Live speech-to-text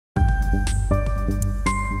Hello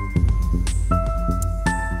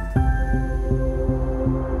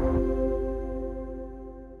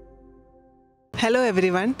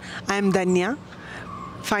everyone, I am Danya,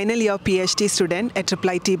 final year PhD student at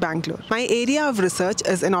IIIT-Bangalore. My area of research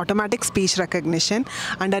is in automatic speech recognition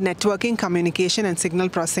under networking, communication and signal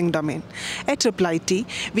processing domain. At IIIT,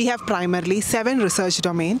 we have primarily 7 research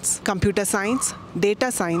domains: computer science,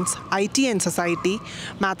 data science, IT and society,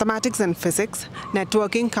 mathematics and physics,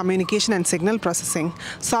 networking, communication and signal processing,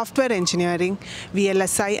 software engineering,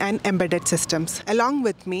 VLSI and embedded systems. Along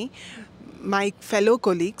with me, my fellow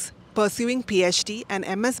colleagues pursuing PhD and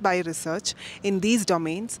MS by research in these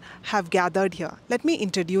domains have gathered here. Let me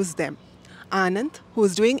introduce them. Anand, who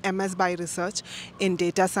is doing MS by research in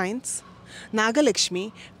data science.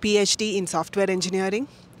 Nagalakshmi, PhD in software engineering.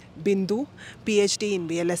 Bindu, PhD in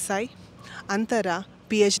VLSI. Antara,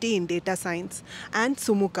 PhD in data science. And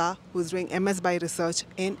Sumukha, who is doing MS by research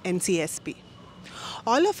in NCSP.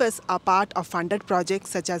 All of us are part of funded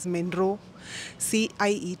projects such as MINRO,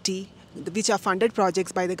 CIET, which are funded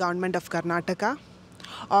projects by the government of Karnataka,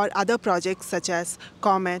 or other projects such as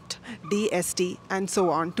COMET, DST, and so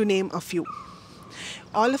on, to name a few.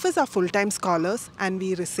 All of us are full-time scholars and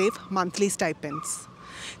we receive monthly stipends.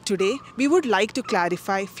 Today, we would like to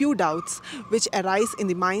clarify few doubts which arise in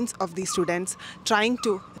the minds of the students trying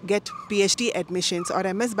to get PhD admissions or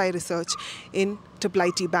MS by research in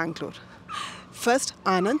IIIT-Bangalore. First,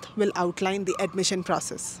 Anand will outline the admission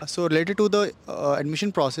process. So related to the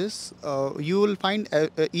admission process, you will find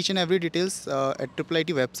each and every details at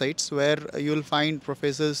IIIT websites, where you will find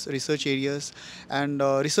professors, research areas and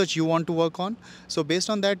research you want to work on. So based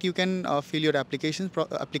on that, you can fill your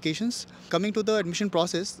applications. Coming to the admission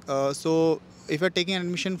process, so if you are taking an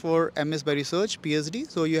admission for MS by research, PhD,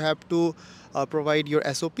 so you have to provide your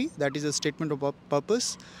SOP, that is a statement of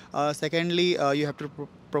purpose. Secondly, you have to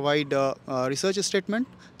provide a research statement.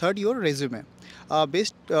 Third, your resume.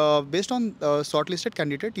 Based on shortlisted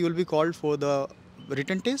candidate, you will be called for the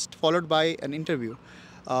written test followed by an interview.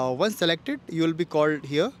 Once selected, you will be called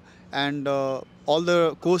here, and all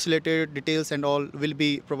the course related details and all will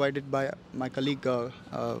be provided by my colleague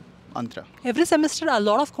Antra. Every semester, a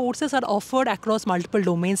lot of courses are offered across multiple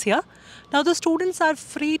domains here. Now, the students are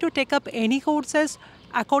free to take up any courses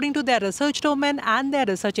according to their research domain and their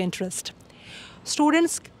research interest.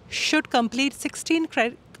 Students should complete 16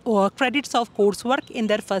 credits of coursework in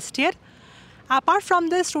their first year. Apart from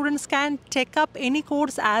this, students can take up any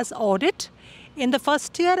course as audit in the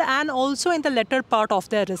first year and also in the latter part of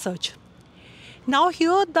their research. Now,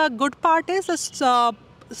 here the good part is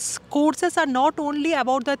courses are not only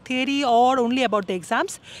about the theory or only about the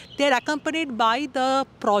exams. They are accompanied by the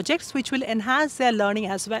projects which will enhance their learning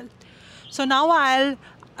as well. So now I'll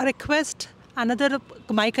request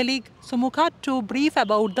my colleague Sumukha to brief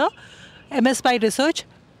about the MS by research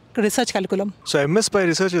curriculum. So MS by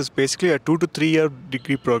research is basically a 2 to 3 year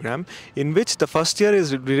degree program in which the first year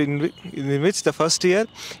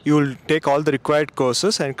you will take all the required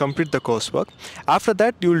courses and complete the coursework. After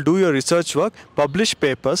that, you will do your research work, publish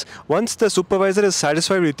papers. Once the supervisor is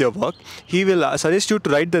satisfied with your work, he will suggest you to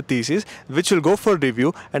write the thesis, which will go for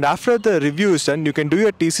review, and after the review is done, you can do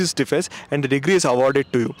your thesis defense and the degree is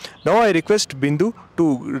awarded to you. Now I request Bindu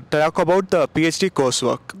to talk about the PhD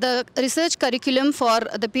coursework. The research curriculum for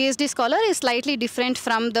the PhD scholar is slightly different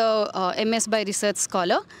from the MS by research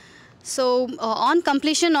scholar. So on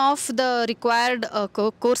completion of the required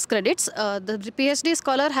course credits, the PhD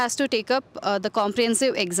scholar has to take up the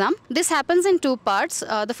comprehensive exam. This happens in 2 parts.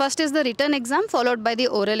 The first is the written exam followed by the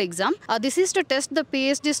oral exam. This is to test the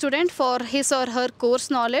PhD student for his or her course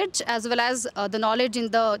knowledge as well as the knowledge in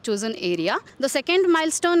the chosen area. The second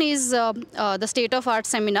milestone is the state of art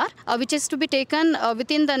seminar, which is to be taken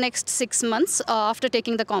within the next 6 months after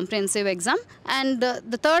taking the comprehensive exam. And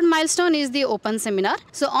the third milestone is the open seminar.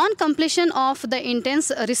 So on completion of the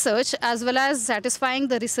intense research as well as satisfying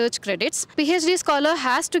the research credits, PhD scholar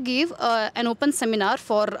has to give an open seminar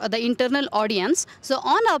for the internal audience. So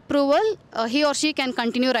on approval, he or she can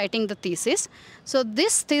continue writing the thesis. So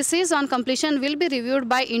this thesis on completion will be reviewed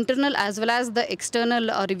by internal as well as the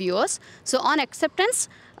external reviewers. So on acceptance,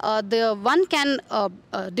 the one can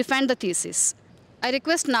defend the thesis. I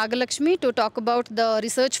request Nagalakshmi to talk about the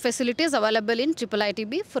research facilities available in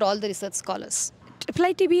IIIT-B for all the research scholars.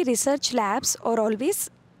 IIIT-B research labs are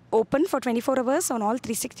always open for 24 hours on all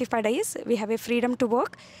 365 days. We have a freedom to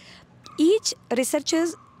work. Each researcher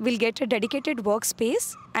will get a dedicated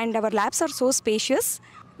workspace, and our labs are so spacious.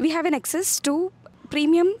 We have an access to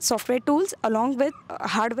premium software tools along with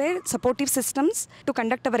hardware supportive systems to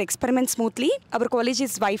conduct our experiments smoothly. Our college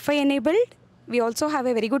is Wi-Fi enabled. we also have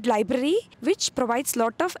a very good library which provides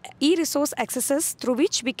lot of e-resource accesses through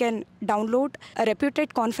which we can download a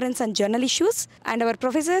reputed conference and journal issues. And our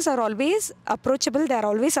professors are always approachable. They are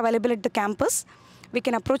always available at the campus. We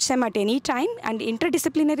can approach them at any time, and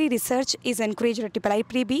interdisciplinary research is encouraged at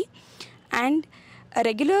IIIT. And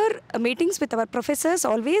regular meetings with our professors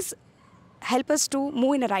always help us to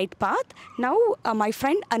move in a right path. Now, my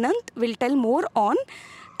friend Anant will tell more on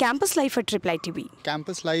campus life at IIIT-B.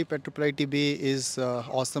 Campus life at IIIT-B is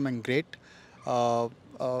awesome and great.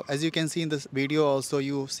 As you can see in this video also,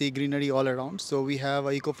 you see greenery all around. So we have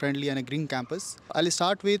a eco-friendly and a green campus. I'll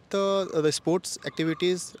start with the sports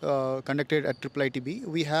activities conducted at IIIT-B.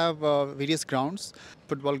 We have various grounds,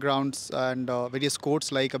 football grounds and various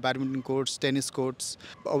courts like badminton courts, tennis courts.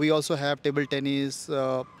 We also have table tennis,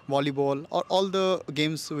 volleyball, or all the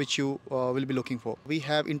games which you will be looking for. We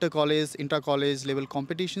have inter-college, intra-college level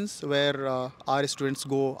competitions where our students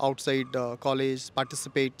go outside college,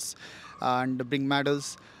 participates and bring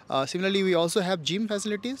medals. Similarly, we also have gym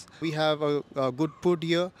facilities. We have a good food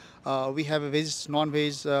here. We have veg,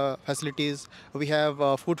 non-veg facilities. We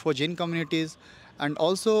have food for Jain communities. And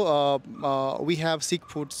also we have sick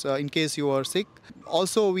foods in case you are sick.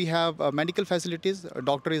 Also we have medical facilities. A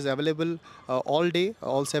doctor is available all day,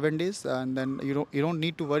 all 7 days, and then you don't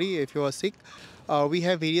need to worry if you are sick. We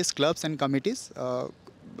have various clubs and committees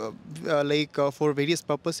for various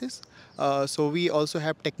purposes. So we also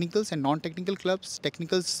have technicals and non-technical clubs.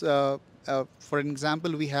 Technicals, for an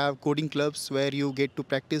example, we have coding clubs where you get to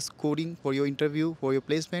practice coding for your interview, for your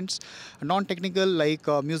placements. Non-technical like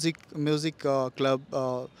music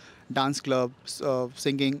club, dance clubs,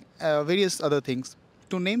 singing, various other things.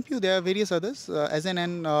 To name few, there are various others. As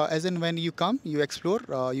and when you come, you explore,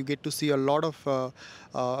 you get to see a lot of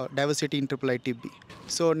diversity in IIIT-B.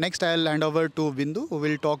 So next I'll hand over to Bindu, who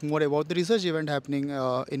will talk more about the research event happening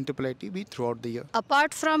in IIIT-B throughout the year.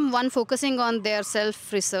 Apart from one focusing on their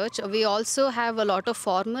self-research, we also have a lot of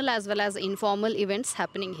formal as well as informal events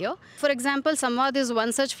happening here. For example, Samvad is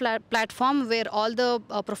one such platform where all the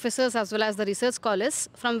professors as well as the research scholars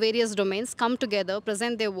from various domains come together,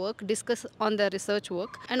 present their work, discuss on their research work.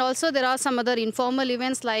 And also there are some other informal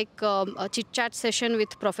events like a chit-chat session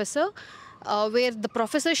with professor, where the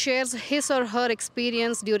professor shares his or her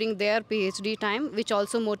experience during their PhD time, which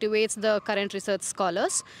also motivates the current research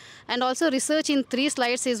scholars. And also research in 3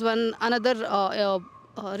 slides is another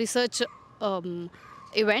research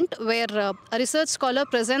event where a research scholar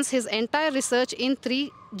presents his entire research in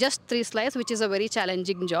just 3 slides, which is a very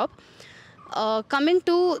challenging job. Coming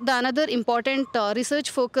to the another important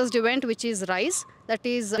research-focused event, which is RISE, that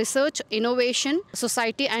is Research, Innovation,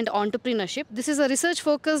 Society and Entrepreneurship. This is a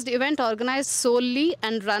research-focused event organized solely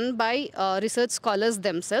and run by research scholars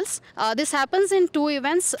themselves. This happens in 2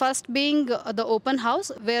 events, first being the open house,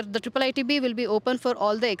 where the IIIT-B will be open for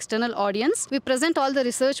all the external audience. We present all the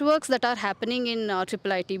research works that are happening in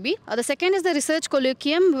IIIT-B. The second is the research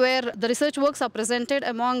colloquium, where the research works are presented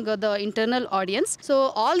among the internal audience.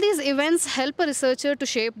 So all these events help a researcher to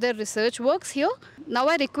shape their research works here. Now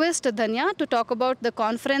I request Dhanya to talk about the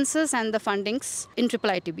conferences and the fundings in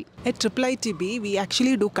IIIT-B. At IIIT-B, we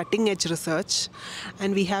actually do cutting-edge research,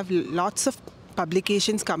 and we have lots of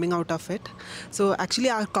publications coming out of it. So actually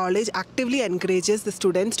our college actively encourages the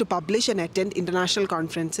students to publish and attend international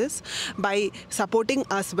conferences by supporting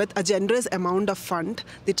us with a generous amount of fund,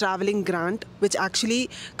 the traveling grant, which actually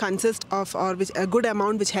consists of a good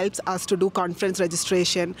amount which helps us to do conference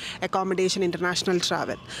registration, accommodation, international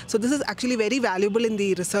travel. So this is actually very valuable in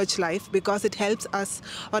the research life because it helps us,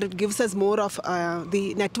 or it gives us more of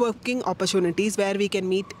the networking opportunities where we can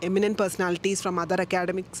meet eminent personalities from other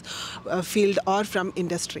academics field or from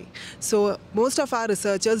industry. So most of our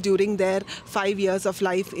researchers during their 5 years of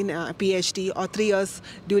life in a PhD or 3 years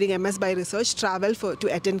during MS by research travel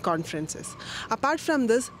to attend conferences. Apart from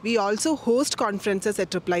this, we also host conferences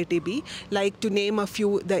at IIIT-B, like to name a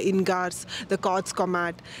few, the INGARS, the COTS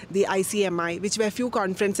COMAT, the ICMI, which were few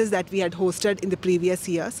conferences that we had hosted in the previous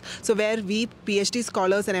years. So where we PhD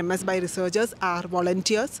scholars and MS by researchers are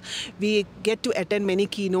volunteers, we get to attend many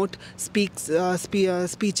keynote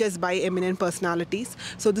speeches by eminent personalities.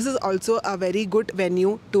 So this is also a very good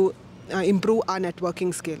venue to improve our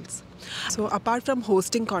networking skills. So apart from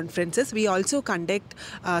hosting conferences, we also conduct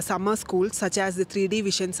summer schools such as the 3D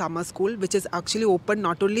Vision Summer School, which is actually open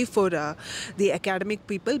not only for the academic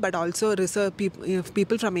people but also research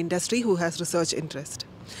people from industry who has research interest.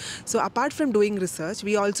 So apart from doing research,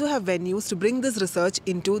 we also have venues to bring this research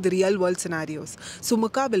into the real world scenarios.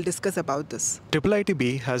 Sumukha will discuss about this.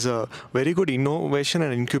 IIIT-B has a very good innovation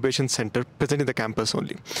and incubation center present in the campus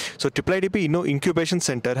only. So IIIT-B Incubation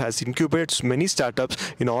Center has incubated many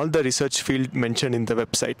startups in all the research field mentioned in the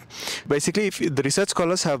website. Basically, if the research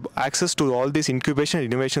scholars have access to all this incubation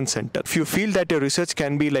and innovation center, if you feel that your research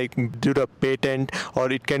can be like due to a patent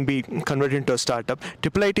or it can be converted into a startup,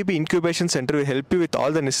 IIIT-B Incubation Center will help you with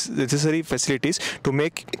all the necessary facilities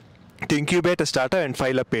to incubate a startup and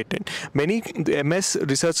file a patent. Many MS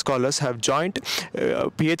research scholars have joined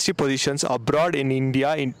PhD positions abroad in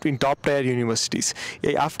India in top tier universities.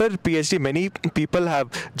 After PhD, many people have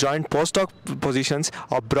joined postdoc positions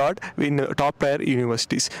abroad in top tier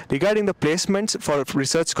universities. Regarding the placements for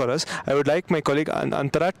research scholars, I would like my colleague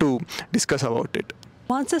Antara to discuss about it.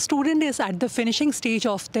 Once a student is at the finishing stage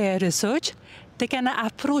of their research, they can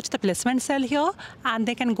approach the placement cell here and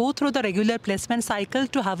they can go through the regular placement cycle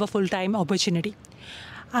to have a full-time opportunity.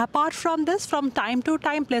 Apart from this, from time to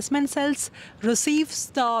time, placement cells receives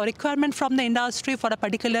the requirement from the industry for a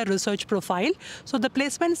particular research profile. So the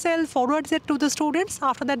placement cell forwards it to the students.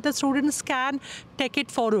 After that, the students can take it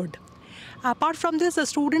forward. Apart from this, the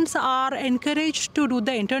students are encouraged to do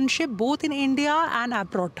the internship both in India and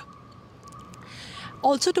abroad.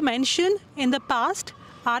 Also to mention, in the past,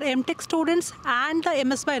 our MTech students and the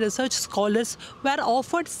MS by Research scholars were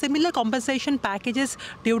offered similar compensation packages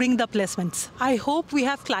during the placements. I hope we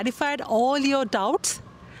have clarified all your doubts.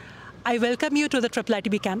 I welcome you to the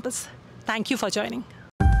IIIT-B campus. Thank you for joining.